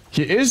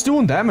 He is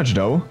doing damage,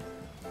 though.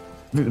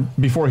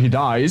 Before he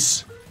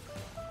dies.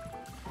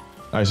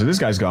 Alright, so this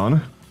guy's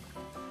gone.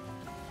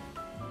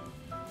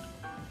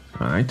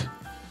 Alright.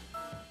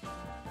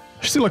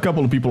 Still a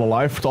couple of people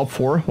alive. Top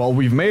 4. Well,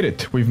 we've made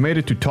it. We've made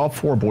it to top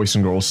 4, boys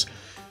and girls.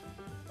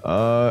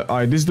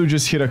 Alright, this dude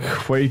just hit a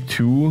Quay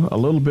 2. A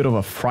little bit of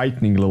a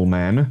frightening little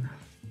man.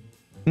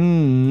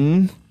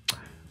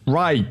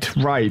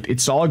 Right.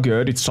 It's all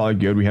good.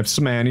 We have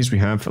some Annies. We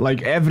have,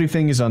 like,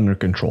 everything is under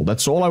control.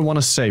 That's all I want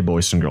to say,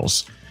 boys and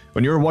girls.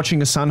 When you're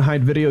watching a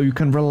Sunhide video, you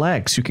can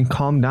relax. You can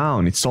calm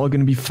down. It's all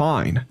gonna be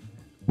fine.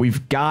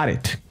 We've got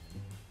it.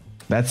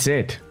 That's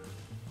it.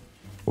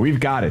 We've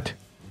got it.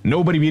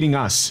 Nobody beating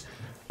us.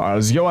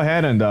 Let's go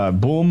ahead and,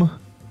 boom.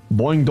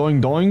 Boing,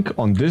 doing, doink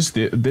on this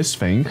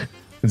thing.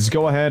 Let's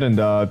go ahead and,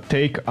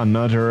 take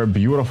another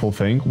beautiful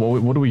thing.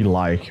 What do we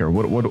like here?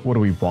 What do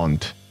we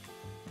want?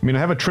 I mean, I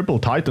have a triple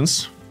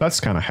Titans. That's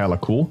kind of hella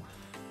cool.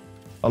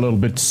 A little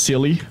bit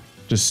silly.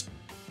 Just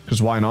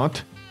because why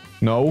not?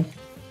 No.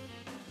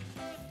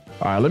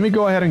 Alright, let me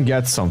go ahead and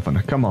get something.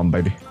 Come on,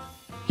 baby.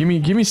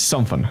 Give me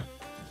something.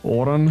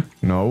 Oran,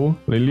 no.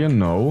 Lillian,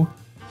 no.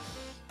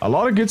 A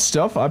lot of good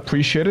stuff. I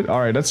appreciate it.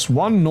 Alright, that's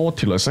 1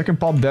 Nautilus. I can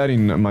pop that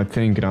in my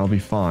thing and I'll be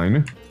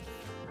fine.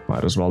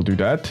 Might as well do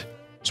that.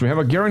 So we have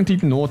a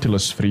guaranteed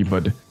Nautilus free,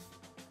 but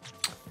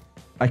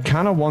I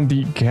kind of want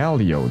the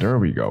Galio. There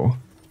we go.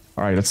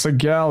 Alright, that's a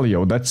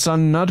Galio. That's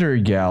another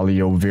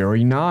Galio.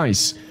 Very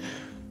nice.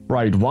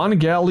 Right, 1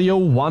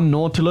 Galio, 1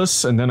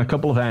 Nautilus, and then a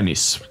couple of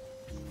Annies.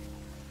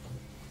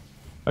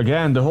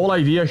 Again, the whole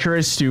idea here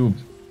is to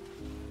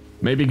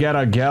maybe get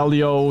a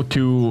Galio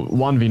to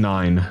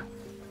 1v9.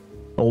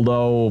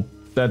 Although,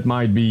 that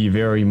might be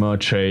very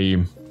much a...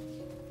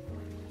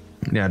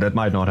 Yeah, that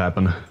might not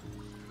happen.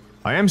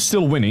 I am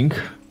still winning.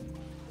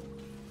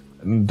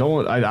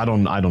 I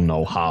don't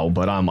know how,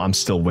 but I'm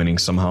still winning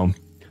somehow.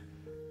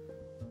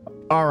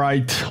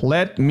 Alright,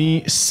 let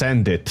me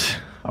send it.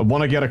 I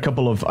want to get a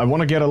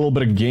little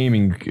bit of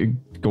gaming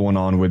going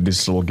on with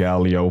this little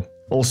Galio.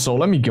 Also,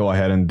 let me go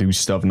ahead and do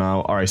stuff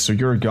now. Alright, so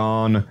you're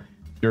gone.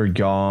 You're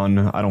gone.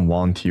 I don't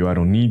want you. I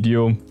don't need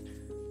you.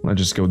 Let's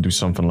just go do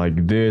something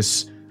like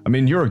this. I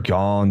mean, you're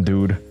gone,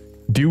 dude.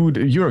 Dude,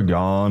 you're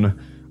gone.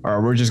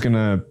 Alright, we're just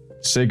gonna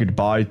say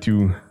goodbye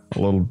to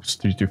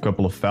a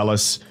couple of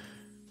fellas.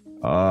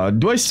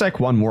 Do I sack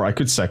one more? I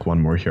could sack one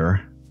more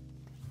here.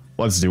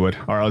 Let's do it.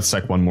 Alright, let's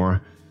sack one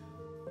more.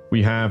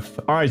 We have...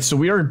 Alright, so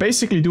we are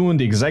basically doing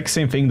the exact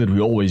same thing that we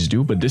always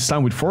do, but this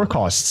time with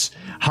forecasts.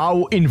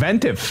 How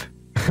inventive!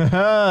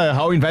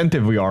 How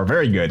inventive we are.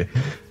 Very good.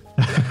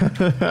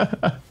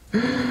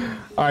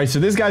 Alright, so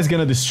this guy's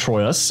gonna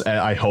destroy us,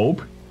 I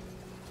hope.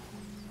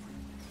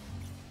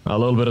 A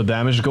little bit of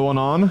damage going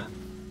on.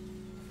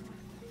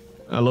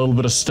 A little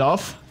bit of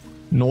stuff.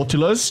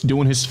 Nautilus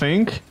doing his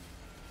thing.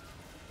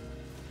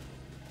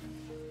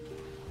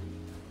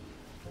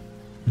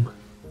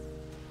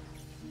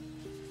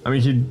 I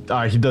mean,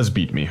 he does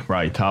beat me,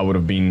 right? That would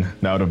have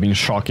been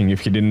shocking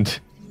if he didn't.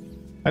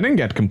 I didn't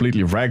get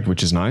completely wrecked,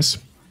 which is nice.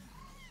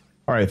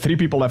 Alright, 3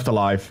 people left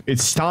alive.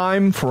 It's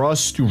time for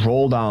us to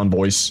roll down,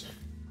 boys.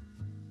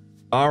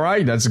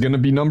 Alright, that's gonna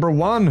be number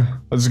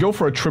 1. Let's go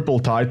for a triple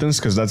Titans,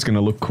 because that's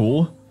gonna look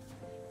cool.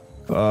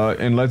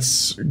 And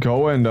let's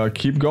go and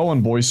keep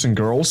going, boys and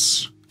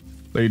girls.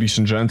 Ladies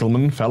and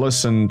gentlemen,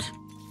 fellas and...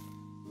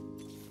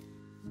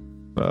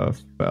 I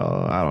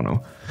don't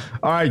know.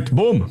 Alright,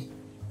 boom!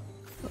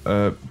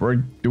 We're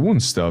doing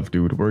stuff,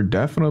 dude. We're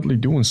definitely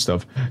doing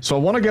stuff. So I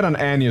want to get an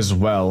Annie as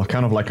well.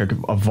 Kind of like a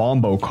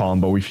Vombo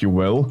combo, if you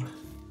will.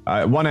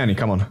 1 Annie,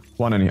 come on.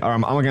 1 Annie.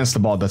 I'm against the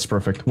bot, that's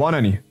perfect. 1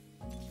 Annie.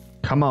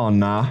 Come on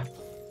now.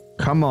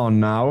 Come on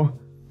now.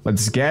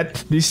 Let's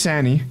get this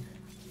Annie.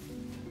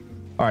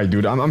 Alright,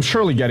 dude. I'm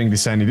surely getting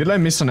this Annie. Did I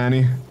miss an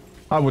Annie?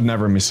 I would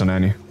never miss an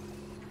Annie.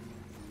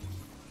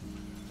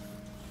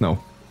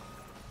 No.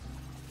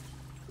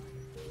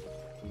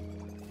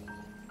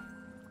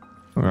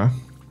 Okay.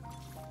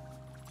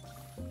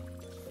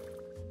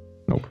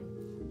 Nope.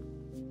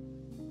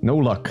 No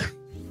luck.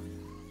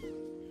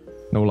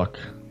 No luck.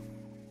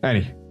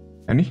 Annie.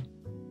 Annie?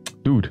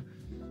 Dude.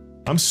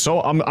 I'm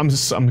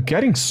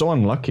getting so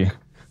unlucky.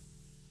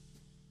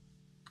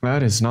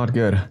 That is not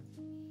good.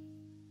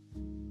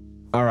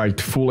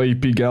 Alright, full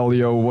AP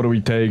Galio. What do we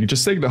take?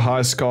 Just take the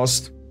highest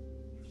cost.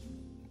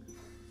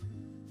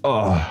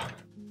 Oh.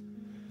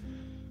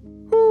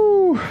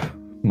 Whew.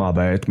 My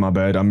bad, my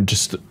bad. I'm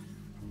just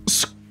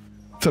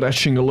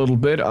stretching a little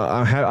bit.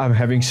 I'm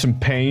having some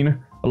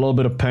pain. A little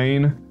bit of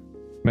pain.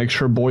 Make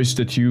sure, boys,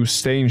 that you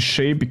stay in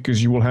shape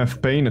because you will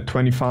have pain at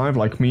 25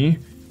 like me.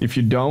 If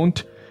you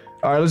don't.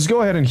 Alright, let's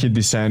go ahead and hit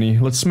this Annie.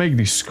 Let's make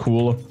this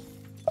cool.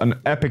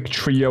 An epic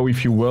trio,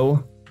 if you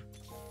will.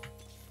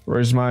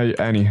 Where's my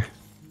Annie?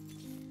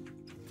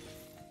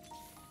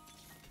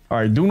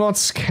 Alright, do not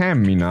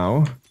scam me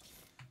now.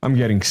 I'm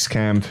getting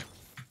scammed.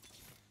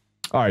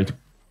 Alright.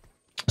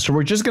 So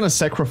we're just gonna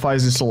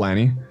sacrifice this little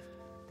Annie.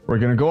 We're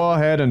gonna go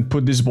ahead and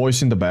put these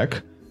boys in the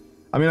back.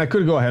 I mean, I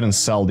could go ahead and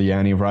sell the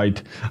Annie,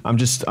 right? I'm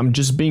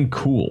just being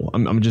cool.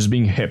 I'm just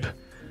being hip.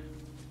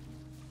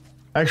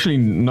 Actually,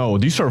 no,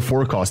 these are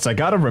forecasts. I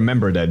gotta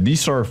remember that.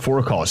 These are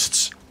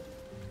forecasts.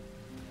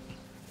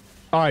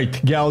 Alright,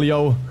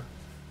 Galio.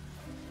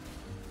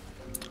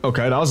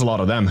 Okay, that was a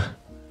lot of them.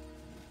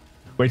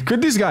 Wait,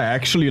 could this guy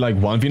actually like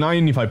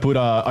 1v9 if I put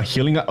a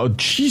healing... Oh,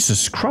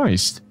 Jesus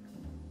Christ.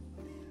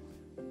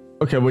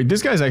 Okay, wait,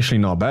 this guy's actually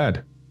not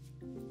bad.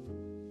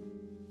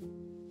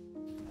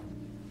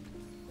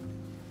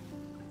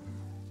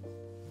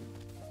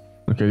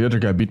 Okay, the other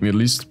guy beat me at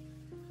least.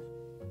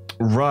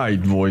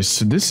 Right, boys.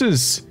 This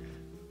is...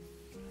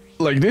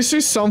 Like, this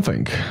is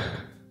something.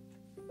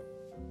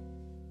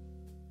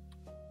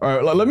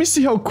 Alright, let me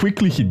see how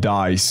quickly he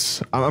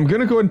dies. I'm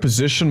gonna go and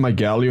position my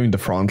Galio in the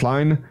front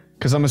line.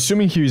 Because I'm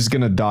assuming he's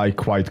gonna die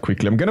quite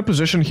quickly. I'm gonna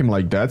position him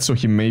like that, so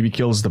he maybe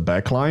kills the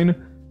back line.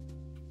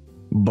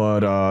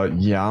 But,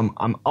 yeah,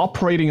 I'm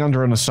operating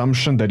under an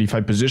assumption that if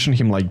I position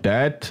him like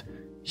that,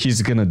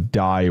 he's gonna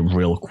die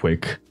real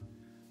quick.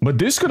 But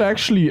this could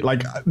actually,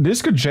 like,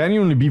 this could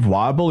genuinely be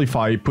viable if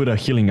I put a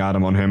healing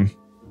item on him.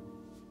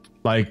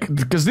 Like,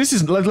 because this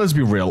is, let's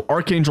be real,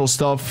 Archangel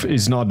stuff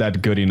is not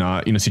that good in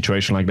a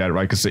situation like that,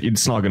 right? Because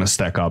it's not gonna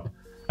stack up.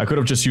 I could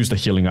have just used a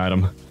healing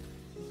item.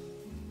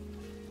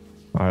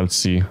 Alright, let's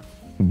see.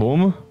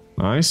 Boom.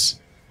 Nice.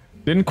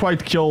 Didn't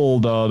quite kill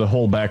the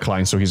whole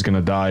backline, so he's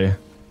gonna die.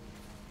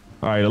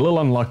 Alright, a little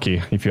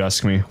unlucky, if you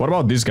ask me. What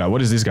about this guy?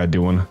 What is this guy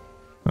doing?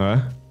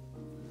 A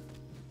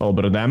little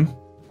bit of them.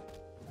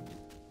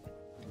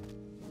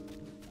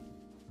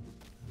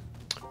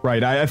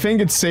 Right, I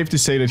think it's safe to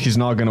say that he's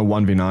not gonna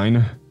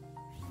 1v9.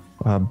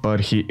 But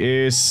he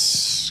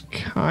is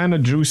kinda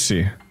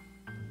juicy.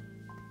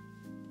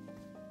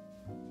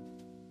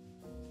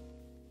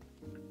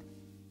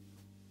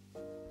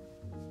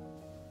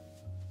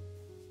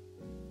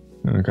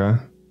 Okay.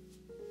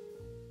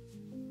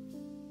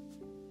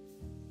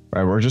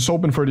 Right, we're just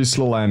hoping for this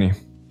little Annie.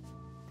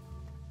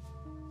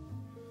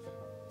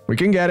 We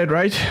can get it,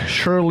 right?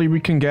 Surely we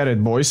can get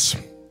it, boys.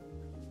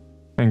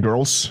 And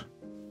girls.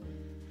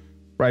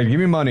 Right, give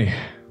me money.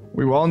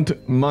 We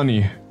want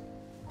money.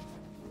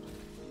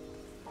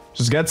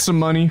 Just get some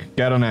money,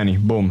 get on Annie.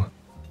 Boom.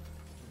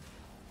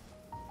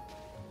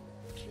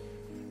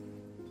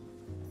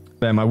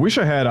 Damn, I wish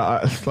I had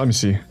let me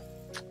see.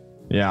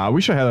 Yeah, I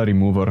wish I had a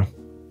remover.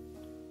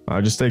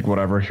 I'll just take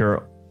whatever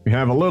here. We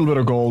have a little bit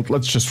of gold.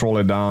 Let's just roll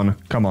it down.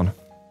 Come on.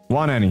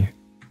 One Annie.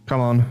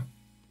 Come on.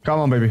 Come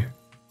on, baby.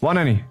 One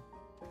Annie.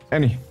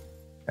 Annie.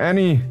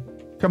 Annie.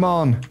 Come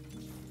on.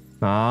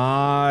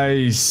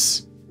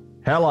 Nice.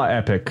 Hella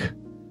epic.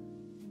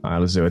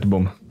 Alright, let's do it.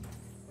 Boom.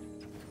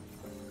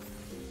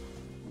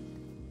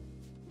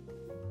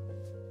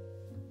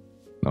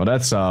 Now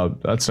that's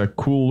a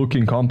cool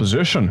looking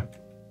composition.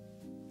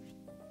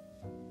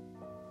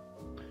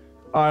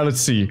 Alright,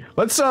 let's see.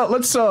 Let's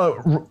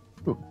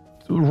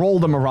roll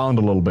them around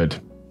a little bit.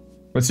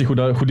 Let's see who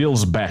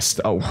deals best.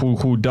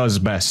 Who does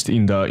best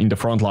in the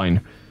front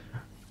line.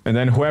 And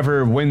then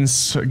whoever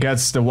wins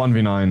gets the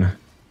 1v9.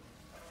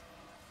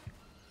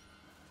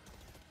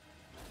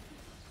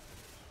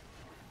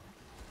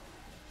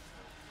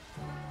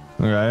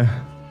 Okay.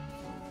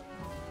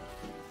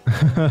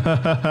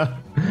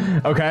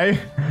 Okay.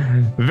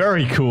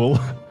 Very cool.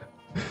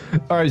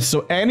 Alright,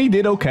 so Annie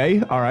did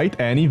okay. Alright,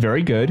 Annie,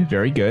 very good.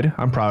 Very good.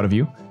 I'm proud of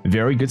you.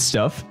 Very good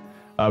stuff.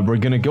 We're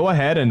gonna go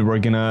ahead and we're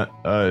gonna...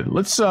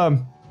 let's...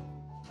 do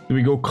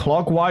we go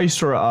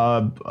clockwise or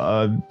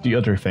the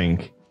other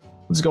thing?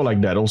 Let's go like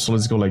that. Also,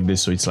 let's go like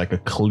this so it's like a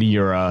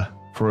clear...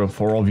 for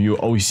all of you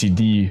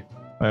OCD...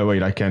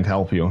 wait, I can't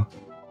help you.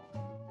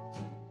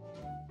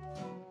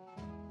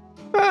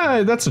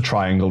 That's a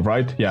triangle,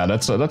 right? Yeah,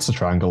 that's a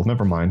triangle.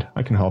 Never mind.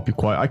 I can help you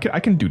quite. I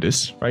can do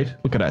this, right?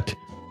 Look at that.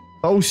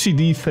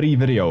 OCD 3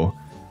 video.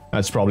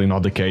 That's probably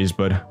not the case,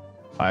 but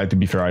to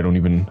be fair, I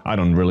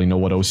don't really know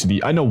what OCD.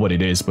 I know what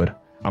it is,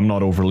 but I'm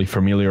not overly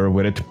familiar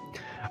with it.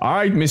 All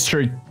right,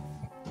 Mr.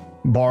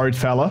 Bard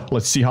fella,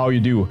 let's see how you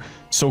do.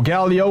 So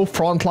Galio,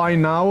 frontline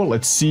now.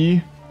 Let's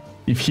see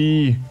if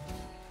he.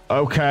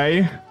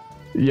 Okay,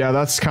 yeah,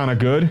 that's kind of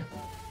good.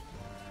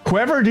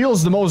 Whoever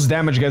deals the most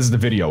damage gets the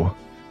video.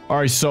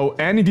 Alright, so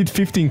Annie did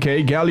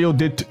 15k, Galio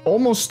did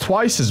almost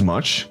twice as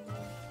much.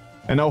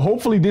 And now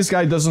hopefully this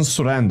guy doesn't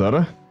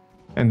surrender.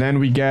 And then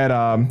we get,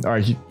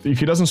 alright, if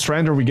he doesn't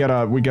surrender, we get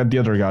the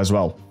other guy as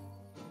well.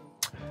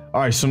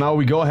 Alright, so now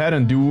we go ahead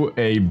and do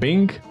a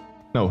Bing.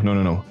 No.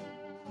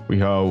 We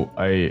have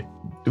a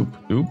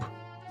doop.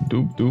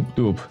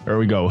 There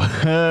we go.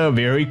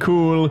 Very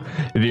cool.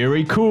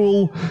 Very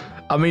cool.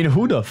 I mean,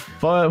 who the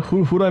fuck,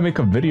 who do I make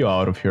a video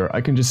out of here?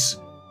 I can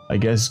just... I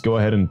guess go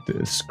ahead and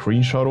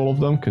screenshot all of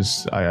them,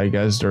 because I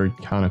guess they're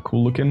kind of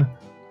cool looking.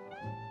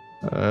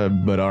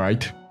 But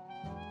alright.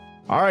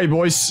 Alright,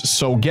 boys.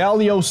 So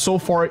Galio so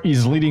far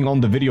is leading on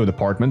the video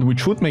department,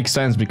 which would make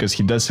sense because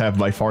he does have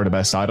by far the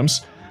best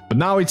items. But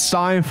now it's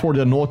time for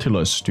the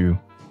Nautilus to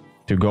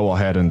go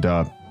ahead and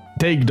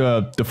take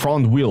the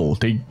front wheel.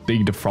 Take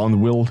the front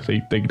wheel.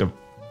 Take the...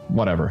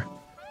 whatever.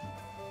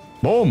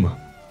 Boom!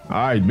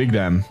 Alright, big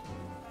damn.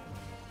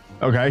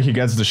 Okay, he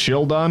gets the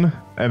shield done.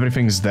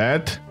 Everything's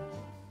dead.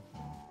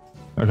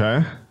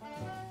 Okay.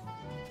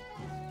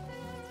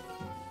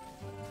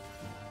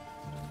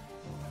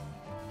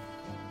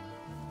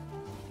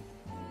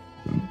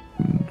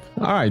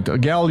 Alright,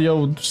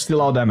 Galio still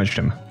outdamaged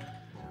him.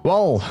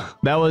 Well,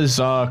 that was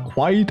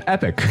quite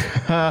epic.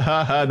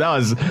 that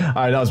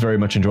was very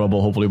much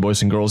enjoyable. Hopefully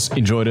boys and girls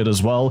enjoyed it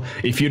as well.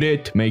 If you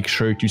did, make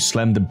sure to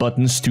slam the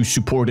buttons to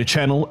support the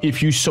channel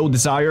if you so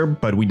desire.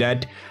 But with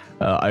that,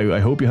 I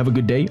hope you have a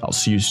good day. I'll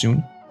see you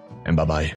soon, and bye-bye.